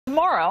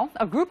Tomorrow,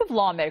 a group of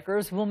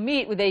lawmakers will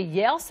meet with a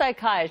Yale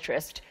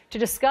psychiatrist to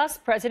discuss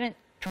President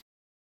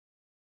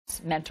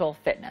Trump's mental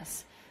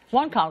fitness.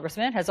 One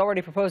congressman has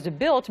already proposed a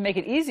bill to make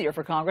it easier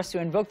for Congress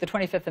to invoke the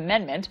 25th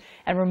Amendment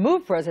and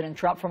remove President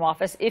Trump from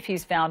office if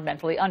he's found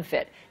mentally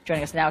unfit.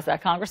 Joining us now is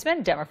that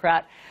Congressman,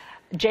 Democrat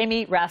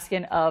Jamie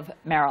Raskin of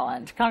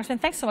Maryland. Congressman,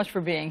 thanks so much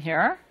for being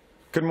here.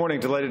 Good morning.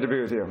 Delighted to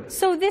be with you.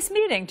 So this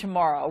meeting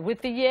tomorrow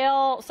with the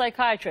Yale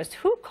psychiatrist,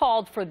 who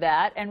called for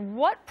that and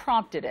what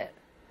prompted it?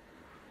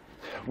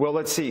 Well,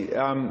 let's see.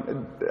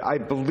 I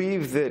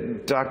believe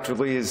that Dr.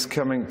 Lee is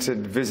coming to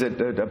visit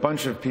a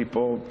bunch of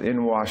people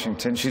in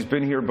Washington. She's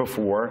been here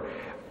before.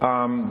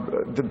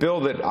 The bill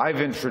that I've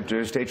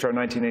introduced, H.R.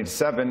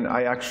 1987,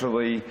 I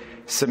actually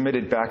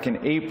submitted back in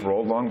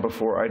April, long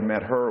before I'd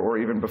met her or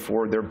even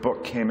before their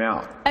book came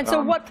out. And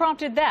so what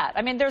prompted that?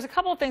 I mean, there's a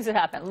couple of things that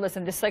happened.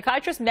 Listen, the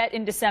psychiatrist met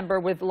in December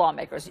with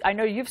lawmakers. I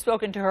know you've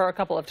spoken to her a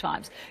couple of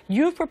times.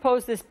 You've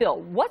proposed this bill.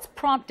 What's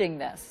prompting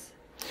this?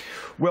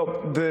 Well,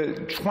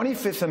 the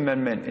 25th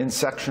Amendment in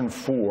Section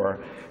 4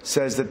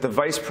 says that the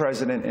Vice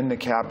President in the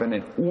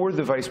Cabinet or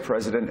the Vice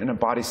President in a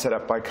body set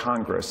up by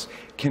Congress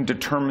can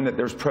determine that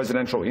there's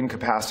presidential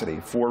incapacity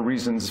for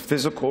reasons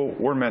physical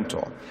or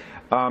mental.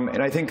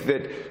 And I think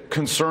that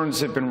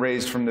concerns have been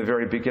raised from the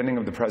very beginning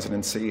of the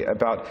presidency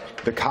about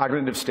the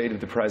cognitive state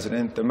of the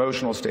president, the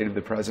emotional state of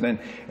the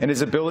president, and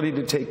his ability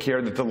to take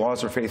care that the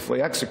laws are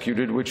faithfully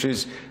executed, which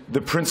is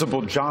the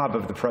principal job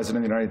of the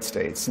President of the United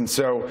States. And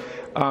so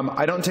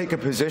I don't take a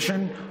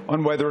position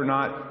on whether or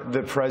not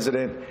the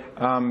president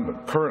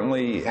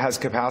currently has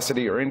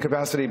capacity or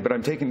incapacity, but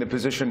I'm taking the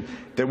position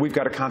that we've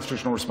got a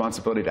constitutional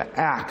responsibility to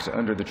act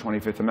under the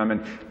 25th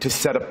Amendment to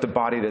set up the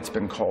body that's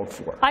been called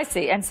for. I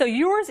see. And so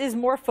yours is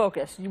more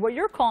focused. What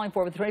you're calling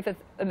for with the 25th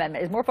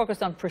Amendment is more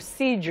focused on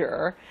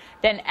procedure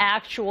than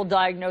actual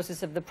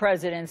diagnosis of the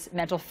president's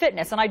mental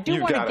fitness. And I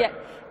do want to get,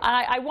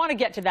 I want to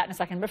get to that in a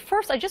second. But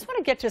first, I just want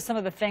to get to some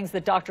of the things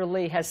that Dr.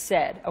 Lee has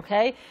said,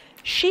 okay?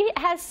 She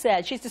has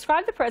said, she's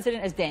described the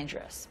president as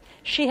dangerous.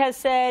 She has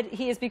said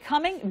he is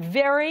becoming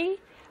very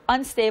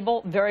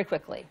unstable very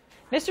quickly.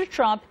 Mr.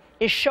 Trump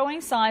is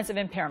showing signs of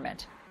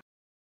impairment.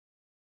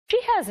 She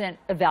hasn't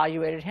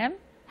evaluated him.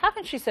 How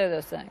can she say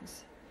those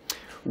things?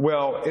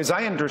 Well, as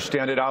I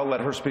understand it, I'll let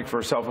her speak for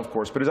herself, of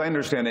course, but as I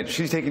understand it,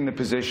 she's taking the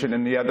position,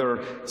 and the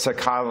other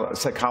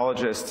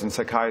psychologists and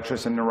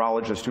psychiatrists and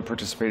neurologists who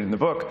participated in the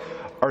book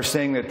are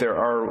saying that there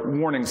are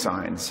warning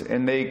signs,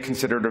 and they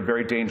consider it a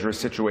very dangerous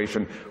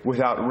situation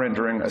without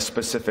rendering a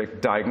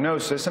specific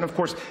diagnosis. And of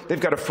course, they've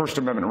got a First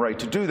Amendment right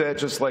to do that,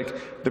 just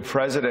like the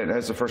president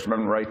has a First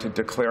Amendment right to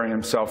declare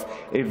himself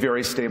a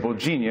very stable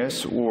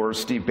genius, or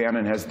Steve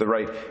Bannon has the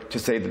right to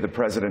say that the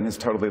president has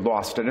totally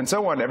lost it, and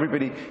so on.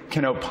 Everybody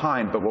can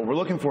opine. But what we're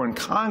looking for in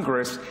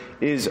Congress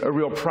is a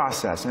real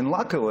process. And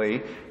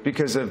luckily,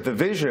 because of the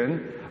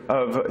vision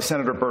of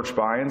Senator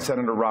Birchby and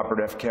Senator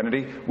Robert F.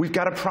 Kennedy, we've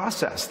got a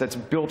process that's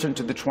built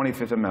into the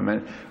 25th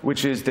Amendment,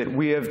 which is that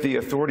we have the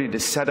authority to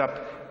set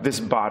up this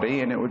body,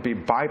 and it would be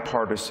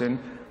bipartisan,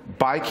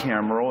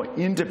 bicameral,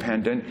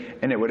 independent,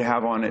 and it would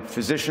have on it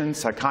physicians,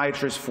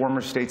 psychiatrists,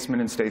 former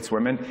statesmen and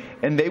stateswomen,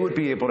 and they would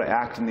be able to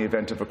act in the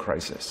event of a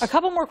crisis. A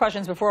couple more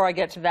questions before I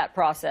get to that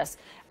process.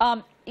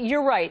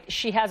 You're right.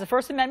 She has a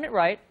First Amendment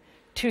right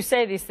to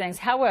say these things.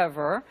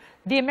 However,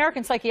 the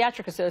American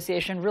Psychiatric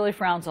Association really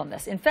frowns on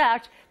this. In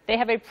fact, they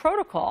have a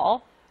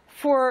protocol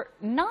for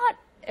not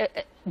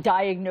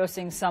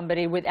diagnosing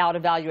somebody without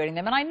evaluating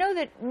them. And I know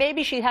that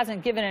maybe she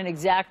hasn't given an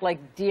exact,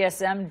 like,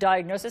 DSM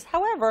diagnosis.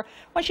 However,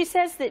 when she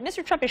says that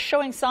Mr. Trump is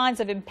showing signs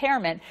of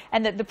impairment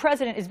and that the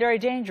president is very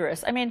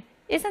dangerous, I mean,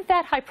 isn't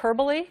that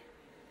hyperbole?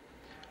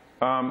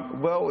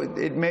 Well,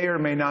 it may or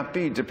may not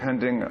be,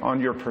 depending on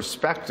your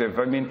perspective.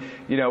 I mean,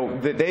 you know,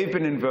 they've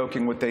been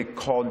invoking what they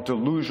call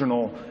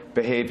delusional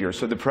behavior.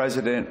 So the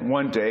president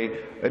one day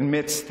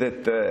admits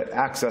that the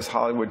Access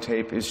Hollywood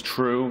tape is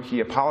true.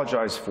 He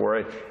apologized for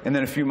it. And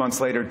then a few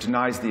months later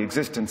denies the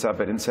existence of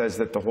it and says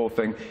that the whole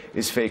thing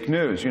is fake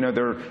news. You know,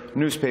 there are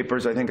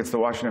newspapers, I think it's the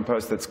Washington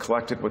Post, that's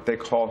collected what they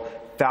call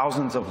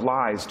thousands of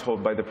lies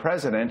told by the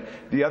president.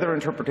 The other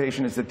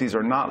interpretation is that these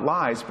are not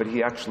lies, but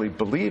he actually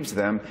believes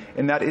them,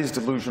 and that is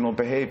delusional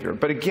behavior.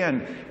 But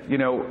again, you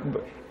know,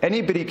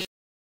 anybody can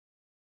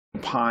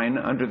opine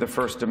under the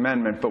First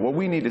Amendment, but what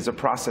we need is a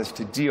process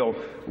to deal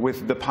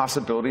with the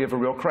possibility of a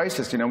real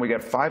crisis. You know, we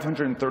got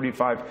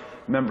 535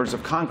 members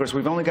of Congress.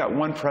 We've only got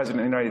one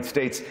president of the United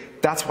States.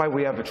 That's why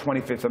we have a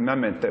 25th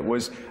Amendment that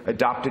was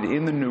adopted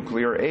in the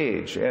nuclear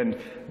age. And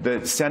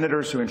the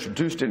senators who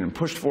introduced it and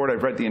pushed for it,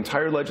 I've read the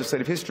entire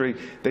legislative history,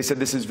 they said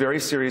this is very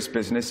serious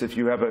business. If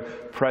you have a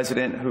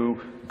president who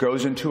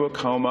goes into a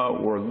coma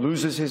or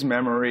loses his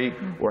memory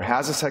or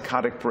has a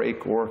psychotic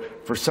break or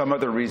for some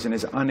other reason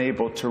is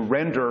unable to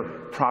render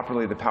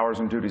properly the powers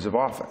and duties of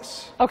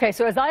office. Okay,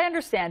 so as I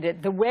understand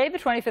it, the way the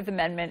 25th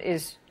Amendment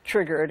is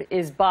triggered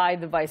is by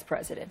the vice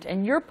president.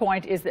 And your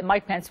point is that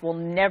Mike Pence will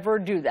never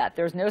do that.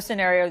 There's no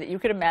scenario that you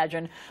could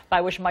imagine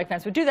by which Mike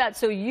Pence would do that.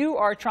 So you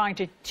are trying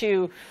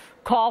to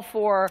call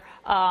for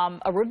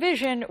a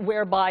revision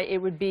whereby it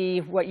would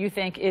be what you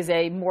think is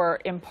a more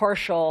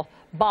impartial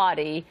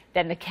body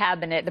than the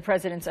cabinet, the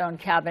president's own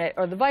cabinet,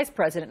 or the vice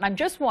president. And I'm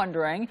just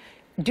wondering,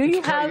 do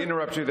you have... Can I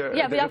interrupt you there?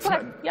 Yeah, go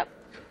ahead. Yep.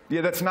 Yeah,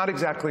 that's not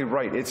exactly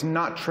right. It's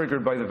not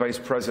triggered by the vice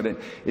president.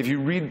 If you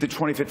read the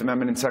 25th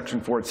Amendment in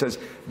Section 4, it says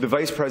the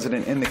vice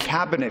president and the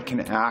cabinet can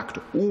act,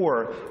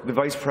 or the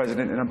vice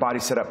president in a body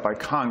set up by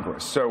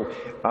Congress. So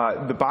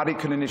the body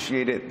can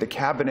initiate it, the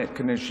cabinet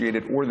can initiate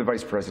it, or the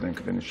vice president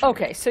can initiate it.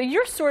 Okay, so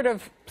you're sort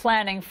of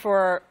planning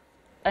for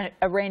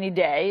a rainy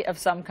day of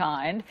some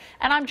kind,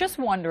 and I'm just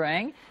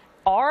wondering,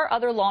 are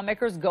other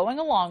lawmakers going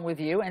along with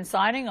you and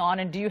signing on,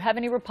 and do you have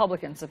any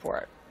Republican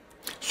support?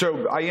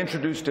 So I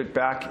introduced it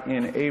back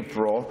in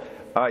April.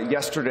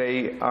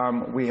 Yesterday,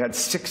 we had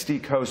 60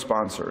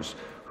 co-sponsors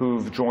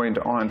who've joined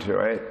onto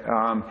it,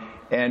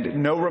 and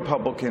no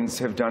Republicans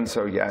have done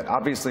so yet.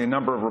 Obviously, a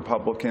number of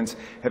Republicans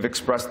have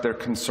expressed their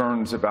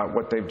concerns about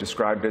what they've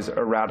described as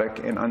erratic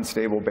and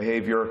unstable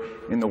behavior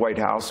in the White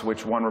House,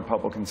 which one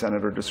Republican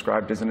senator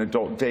described as an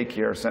adult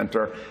daycare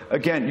center.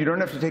 Again, you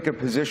don't have to take a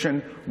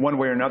position one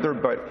way or another,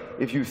 but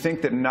if you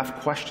think that enough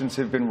questions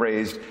have been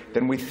raised,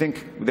 then we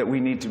think that we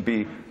need to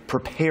be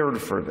prepared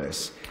for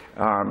this.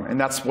 And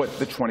that's what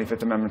the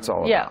 25th Amendment's all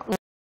about. Yeah.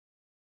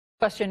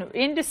 Question.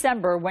 In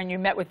December, when you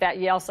met with that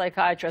Yale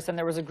psychiatrist and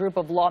there was a group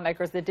of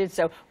lawmakers that did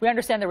so, we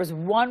understand there was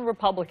one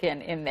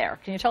Republican in there.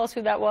 Can you tell us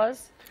who that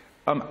was?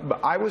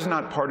 I was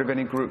not part of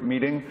any group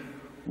meeting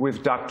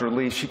with Dr.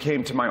 Lee. She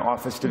came to my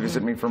office to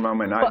visit me for a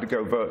moment, and I had to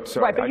go vote.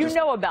 So right, but you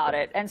know about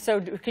it. And so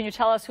can you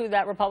tell us who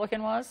that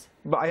Republican was?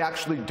 But I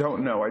actually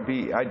don't know. I'd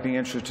be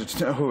interested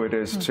to know who it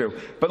is, too.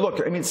 But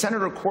look, I mean,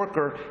 Senator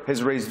Corker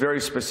has raised very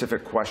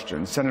specific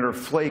questions. Senator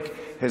Flake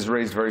has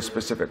raised very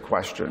specific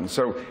questions.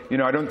 So, you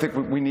know, I don't think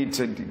we need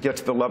to get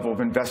to the level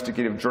of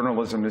investigative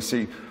journalism to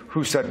see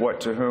who said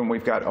what to whom.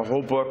 We've got a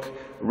whole book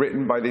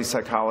written by these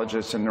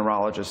psychologists and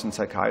neurologists and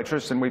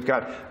psychiatrists, and we've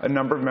got a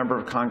number of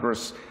members of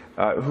Congress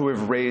who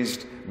have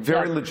raised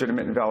very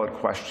legitimate and valid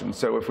questions.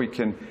 So if we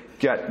can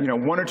get, you know,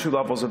 one or two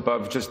levels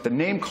above just the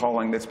name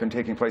calling that's been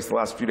taking place the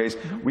last few days,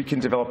 we can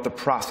develop the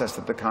process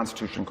that the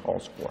Constitution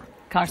calls for.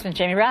 Congressman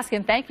Jamie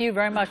Raskin, thank you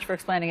very much for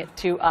explaining it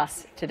to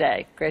us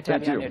today. Great to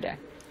have you on your day.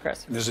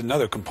 Chris. There's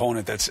another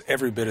component that's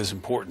every bit as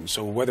important.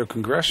 So whether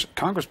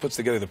Congress puts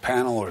together the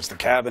panel, or it's the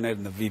cabinet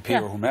and the VP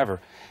or whomever,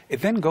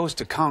 it then goes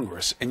to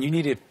Congress, and you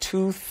need a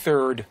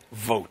 2/3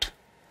 vote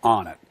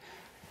on it.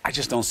 I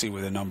just don't see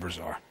where the numbers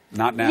are.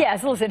 Not now.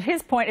 Yes, listen,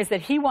 his point is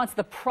that he wants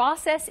the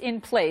process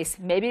in place.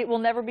 Maybe it will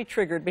never be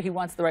triggered, but he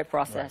wants the right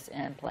process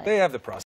in place. They have the process.